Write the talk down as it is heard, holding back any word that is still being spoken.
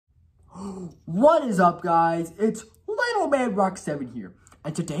What is up, guys? It's Little Man Rock 7 here.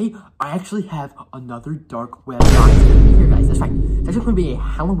 And today, I actually have another dark web box with me here, guys. That's right. It's actually going to be a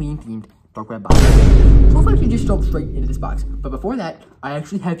Halloween-themed dark web box. So let's actually just jump straight into this box. But before that, I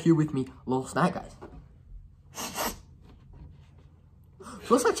actually have here with me a little snack, guys. So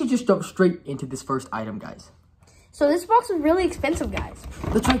let's actually just jump straight into this first item, guys. So this box is really expensive, guys.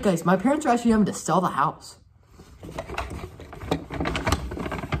 That's right, guys. My parents are actually having to sell the house.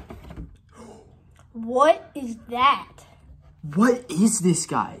 What is that? What is this,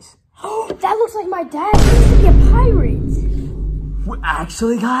 guys? That looks like my dad. He used to be a pirate.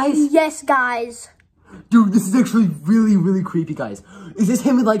 Actually, guys? Yes, guys. Dude, this is actually really, really creepy, guys. Is this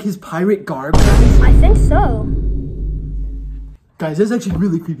him in, like, his pirate garb, guys? I think so. Guys, that's actually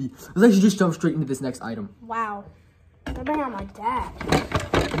really creepy. Let's actually just jump straight into this next item. Wow. I bring out my dad.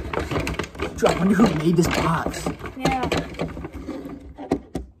 Dude, I wonder who made this box. Yeah.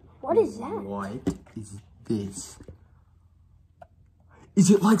 What is that? What is this? Is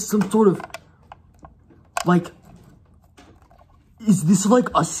it like some sort of, like, is this like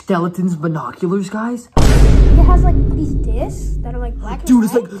a skeleton's binoculars, guys? It has like these discs that are like black and Dude,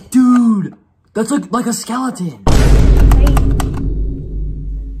 it's white. like, dude, that's like a skeleton. Wait.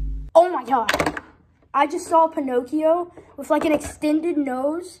 Oh my god. I just saw Pinocchio with like an extended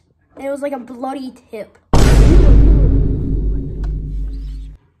nose and it was like a bloody tip.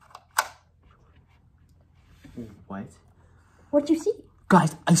 What? What'd you see?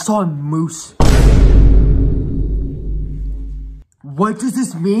 Guys, I saw a moose. What does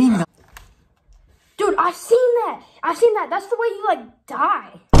this mean? Dude, I've seen that. I've seen that. That's the way you like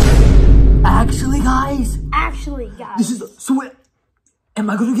die. Actually, guys? Actually, guys. This is, so am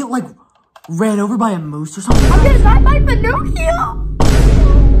I gonna get like ran over by a moose or something? I'm gonna die by Pinocchio.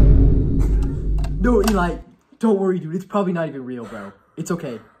 No, Eli, don't worry, dude. It's probably not even real, bro. It's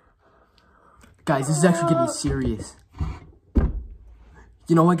okay. Guys, this is actually getting serious.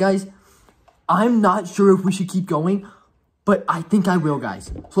 You know what, guys? I'm not sure if we should keep going, but I think I will,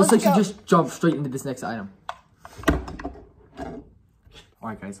 guys. So let's actually just jump straight into this next item.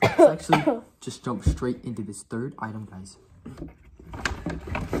 Alright, guys. Let's actually just jump straight into this third item, guys.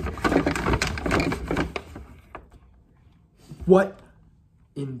 What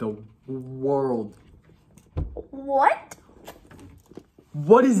in the world? What?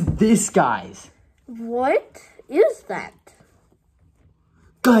 What is this, guys? What is that?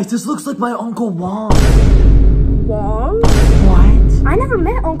 Guys, this looks like my Uncle Wong. Wong? What? I never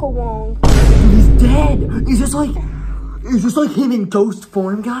met Uncle Wong. Dude, he's dead. Is this like him in ghost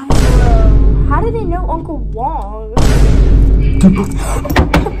form, guys? How do they know Uncle Wong?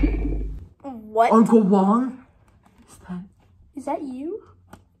 What? Uncle Wong? Is that you?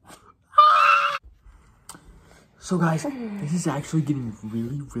 So, guys, this is actually getting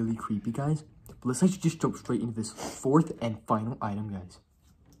really, really creepy, guys. But let's actually just jump straight into this fourth and final item, guys.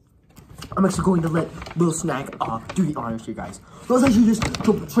 I'm actually going to let Little Snack do the honors here, guys. So let's actually just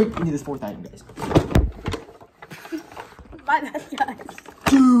jump straight into this fourth item, guys. My bad, guys.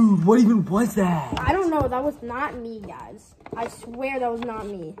 Dude, what even was that? I don't know. That was not me, guys. I swear that was not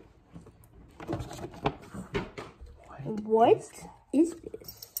me. What is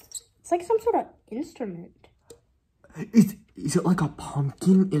this? It's like some sort of instrument. Is it like a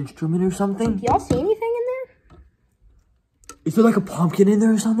pumpkin instrument or something? Y'all see anything in there? Is there like a pumpkin in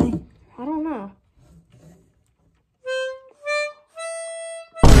there or something? I don't know.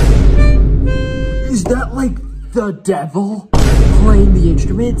 Is that like the devil playing the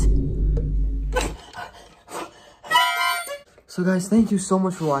instrument? So guys, thank you so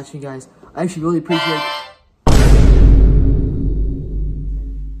much for watching, guys. I actually really appreciate it.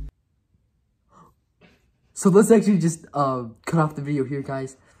 So let's actually just cut off the video here,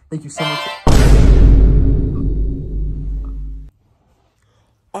 guys. Thank you so much.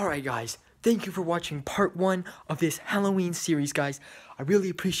 Alright, guys. Thank you for watching part 1 of this Halloween series, guys. I really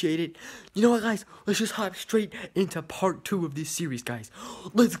appreciate it. You know what, guys? Let's just hop straight into part 2 of this series, guys.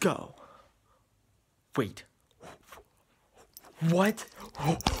 Let's go. Wait. What?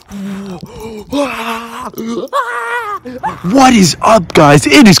 What is up, guys?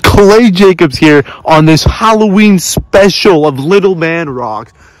 It is Clay Jacobs here on this Halloween special of Little Man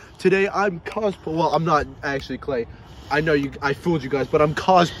Rocks. Today I'm cosplaying. Well, I'm not actually Clay. I know I fooled you guys, but I'm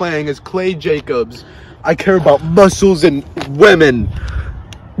cosplaying as Clay Jacobs. I care about muscles and women.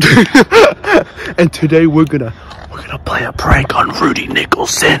 And today we're gonna play a prank on Rudy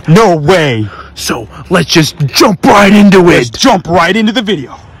Nicholson. No way. So let's just jump right into it. Let's jump right into the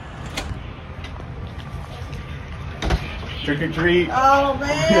video. Trick or treat. Oh,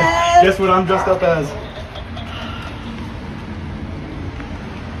 man. Guess what I'm dressed up as?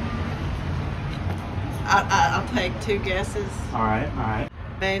 I'll take two guesses. All right.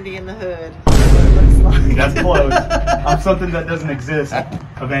 Vandy in the Hood. That's what it looks like. That's close. I'm something that doesn't exist. A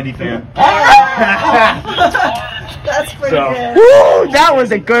Vandy fan. That's pretty So- good. Woo! That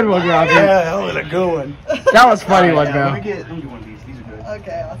was a good one, Robbie. Yeah, that was a good one. That was a funny one, Let bro. me get one of these. These are good.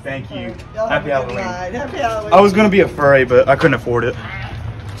 Okay. Awesome. Thank you. Y'all have Happy a good Halloween. night. Happy Halloween. I was gonna be a furry, but I couldn't afford it.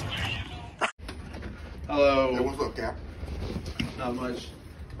 Hello. Hey, what's up, Cap? Not much.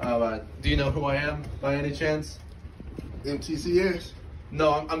 Do you know who I am by any chance? MTCS?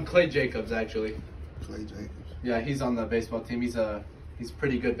 No, I'm Clay Jacobs actually. Clay Jacobs. Yeah, he's on the baseball team. He's a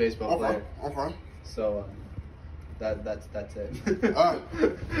pretty good baseball player. Okay. So that's it.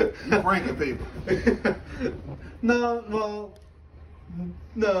 You pranking people. No, well,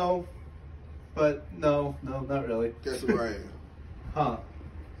 no, but no, not really. Guess who I am? Huh?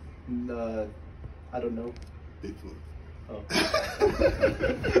 I don't know. Bigfoot. Oh.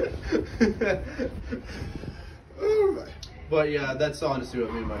 Alright. But yeah, that's honestly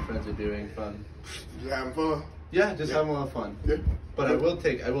what me and my friends are doing. Fun. You having fun? Yeah, just having a lot of fun. Yeah. But I will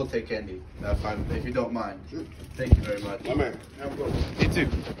take candy if you don't mind. Sure. Thank you very much. My man. Have a good one. Me too.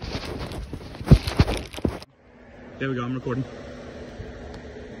 There we go. I'm recording.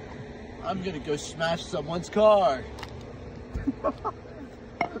 I'm gonna go smash someone's car.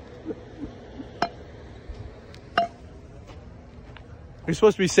 You're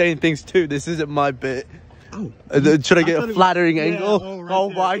supposed to be saying things too. This isn't my bit. Oh. Should I get a flattering angle? right Oh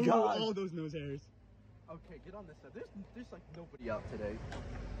there. my Ooh, god. all those nose hairs. Okay, get on this side. There's like nobody out today.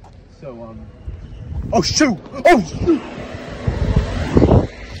 So oh shoot! Oh shoot!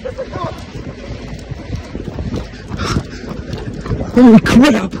 Holy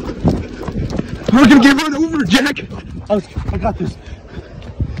crap! We're gonna get run over, Jack. I got this.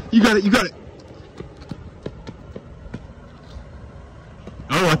 You got it.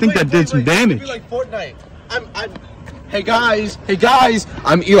 Oh, I think that did some damage. Like Fortnite. Hey guys!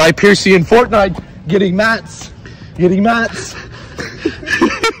 I'm Eli Piercy in Fortnite. Getting mats.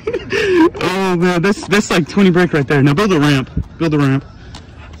 Oh man, that's like 20 break right there. Now build a ramp.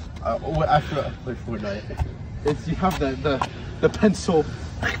 After Fortnite, it's you have the pencil.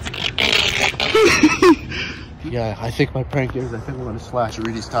 Yeah, I think my prank is. I think I'm gonna slash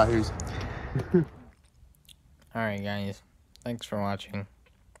Rudy's tires. Alright guys, thanks for watching.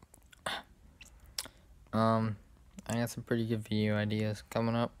 I got some pretty good video ideas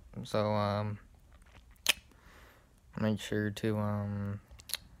coming up, so make sure to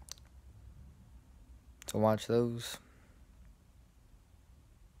watch those.